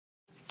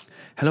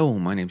Hello,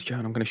 my name's Joe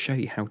and I'm going to show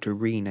you how to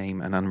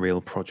rename an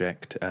Unreal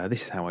project.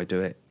 This is how I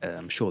do it.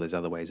 I'm sure there's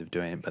other ways of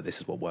doing it, but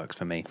this is what works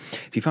for me.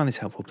 If you find this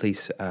helpful,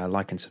 please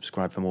like and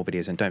subscribe for more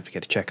videos, and don't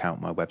forget to check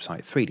out my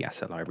website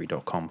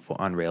 3dassetlibrary.com for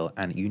Unreal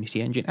and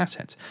Unity Engine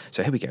assets.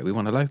 So here we go. We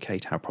want to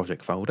locate our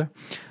project folder.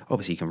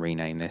 Obviously you can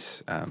rename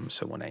this,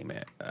 so we'll name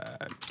it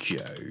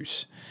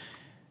Joe's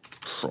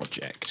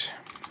Project.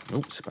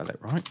 Oh, spell it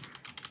right.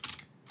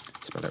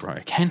 Spell it right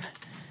again.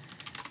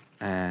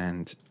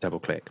 And double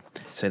click.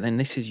 So then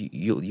this is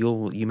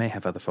you may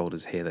have other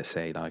folders here that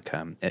say like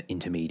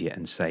intermediate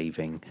and saved,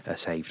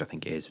 I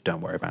think it is.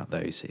 Don't worry about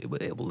those, it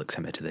will look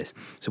similar to this.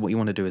 So what you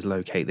want to do is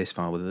locate this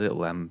file with a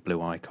little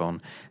blue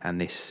icon,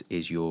 and this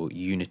is your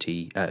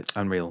Unity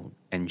Unreal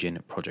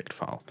Engine project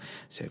file.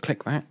 So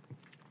click that,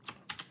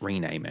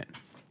 rename it,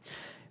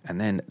 and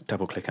then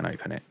double click and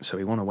open it. So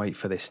we want to wait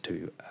for this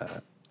to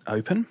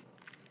open.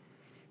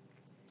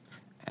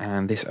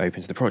 And this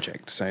opens the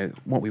project. So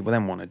what we will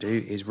then want to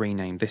do is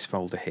rename this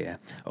folder here.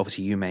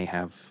 Obviously you may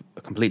have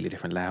a completely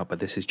different layout, but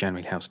this is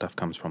generally how stuff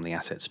comes from the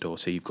asset store.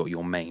 So you've got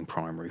your main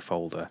primary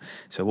folder.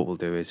 So what we'll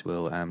do is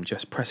we'll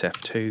just press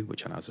F2,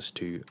 which allows us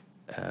to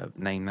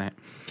name that,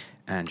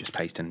 and just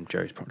paste in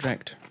Joe's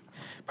Project.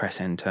 Press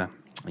enter,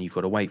 and you've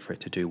got to wait for it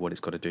to do what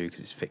it's got to do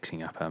because it's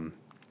fixing up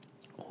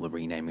all the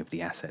renaming of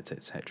the assets,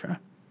 etc.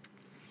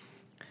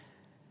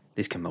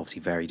 This can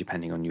obviously vary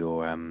depending on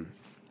your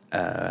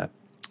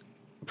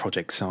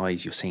project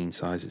size, your scene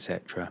size,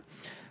 etc.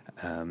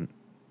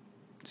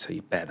 So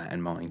you bear that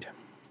in mind.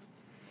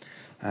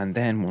 And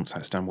then once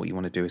that's done, what you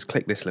want to do is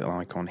click this little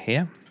icon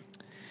here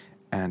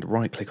and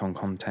right click on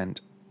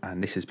content,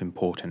 and this is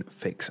important,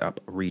 fix up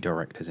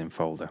redirectors in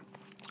folder.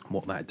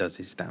 What that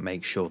does is that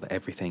makes sure that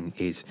everything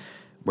is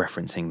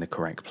referencing the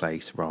correct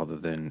place rather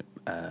than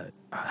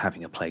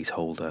having a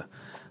placeholder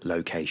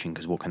location,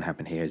 because what can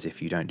happen here is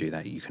if you don't do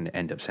that, you can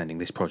end up sending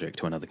this project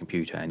to another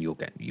computer and you'll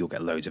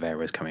get loads of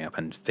errors coming up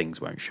and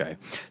things won't show.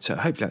 So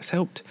hopefully that's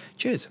helped.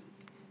 Cheers.